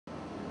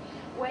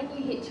when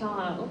you hit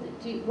child,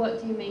 what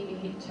do you mean you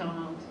hit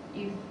child?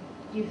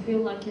 You feel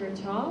like you're a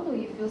child, or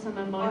you feel some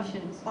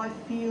emotions? I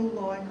feel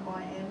like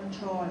I am a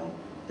child,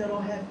 that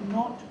I have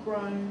not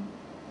grown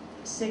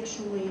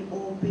sexually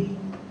or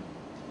been...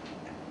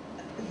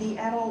 The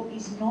adult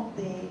is not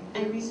there.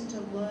 There isn't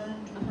a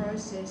learned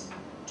process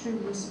to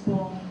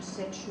respond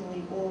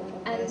sexually or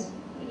orgasmically.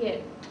 Yeah,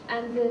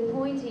 and the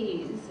point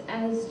is,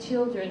 as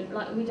children,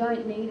 like, we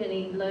don't need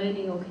any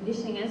learning or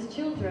conditioning. As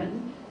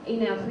children,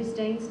 in our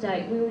pristine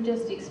state, we will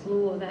just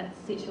explore that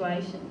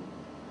situation.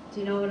 Do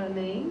you know what I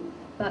mean?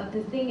 But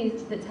the thing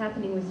is that's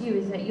happening with you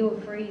is that you're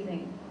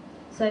freezing.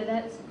 So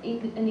that's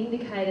an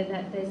indicator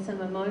that there's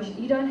some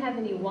emotion. You don't have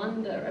any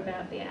wonder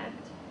about the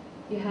act.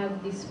 You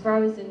have this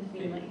frozen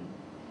feeling.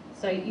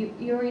 So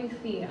you're in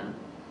fear,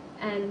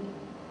 and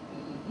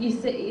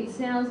it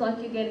sounds like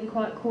you're getting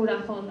quite caught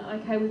up on,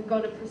 okay, we've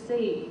got to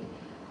proceed.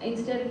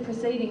 Instead of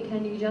proceeding,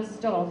 can you just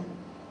stop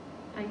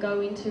and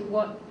go into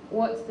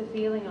what's the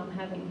feeling I'm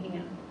having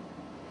here?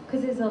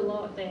 Because there's a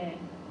lot there.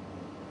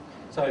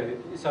 So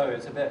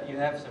it's about, you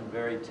have some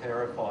very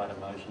terrified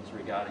emotions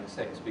regarding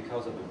sex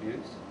because of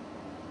abuse,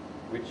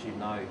 which you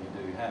know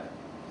you do have.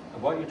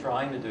 And what you're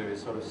trying to do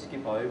is sort of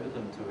skip over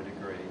them to a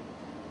degree.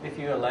 If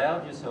you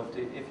allowed yourself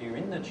to, if you're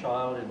in the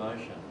child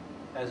emotion,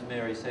 as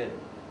Mary said,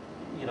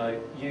 you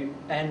know,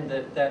 and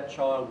that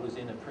child was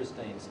in a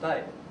pristine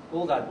state,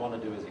 all they'd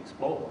want to do is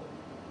explore.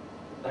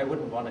 They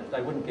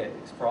wouldn't get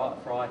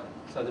frightened.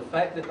 So the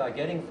fact that they're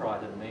getting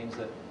frightened means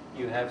that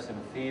you have some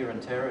fear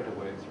and terror to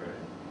work through,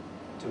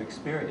 to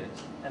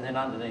experience, and then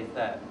underneath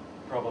that,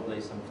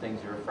 probably some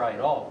things you're afraid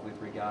of with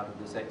regard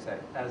to the sex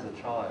act as a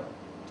child,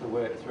 to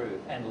work through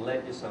and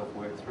let yourself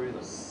work through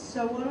them.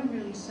 So what I'm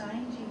really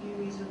saying to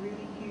you is a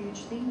really huge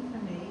thing for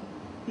me,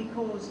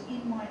 because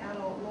in my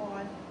adult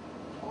life,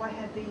 I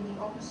have been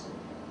the opposite.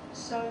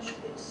 So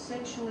it's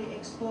sexually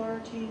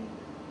explorative,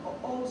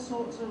 all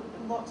sorts of,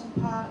 lots of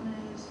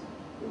partners,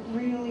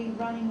 really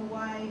running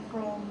away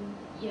from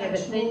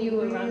but then you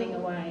were running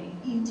away.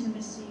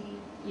 Intimacy.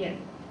 Yeah.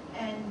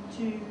 And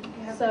to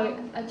have... So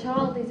a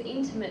child is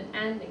intimate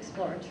and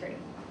exploratory.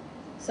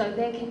 So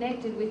they're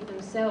connected with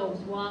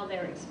themselves while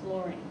they're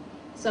exploring.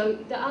 So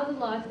the other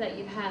life that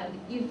you've had,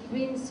 you've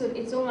been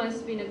it's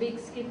almost been a big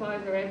skip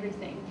over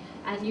everything,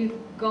 and you've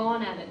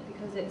gone at it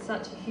because it's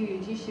such a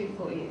huge issue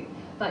for you.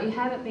 But you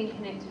haven't been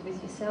connected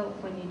with yourself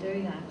when you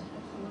do that.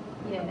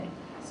 Yeah.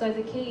 So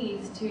the key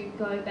is to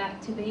go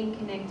back to being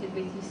connected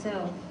with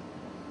yourself.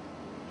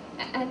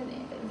 And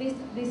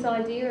this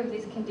idea of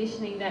this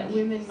conditioning that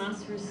women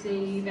must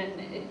receive, and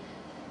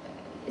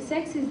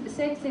sex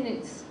in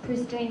its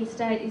pristine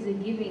state is a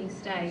giving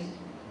state.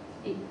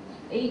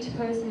 Each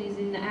person is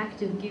in the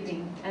act of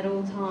giving at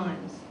all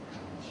times.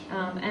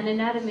 And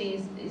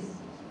anatomy is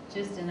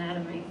just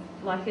anatomy.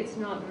 Like, it's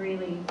not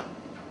really...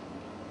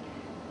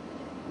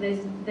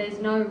 There's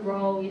no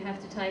role you have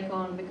to take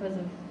on because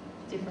of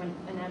different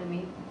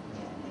anatomy.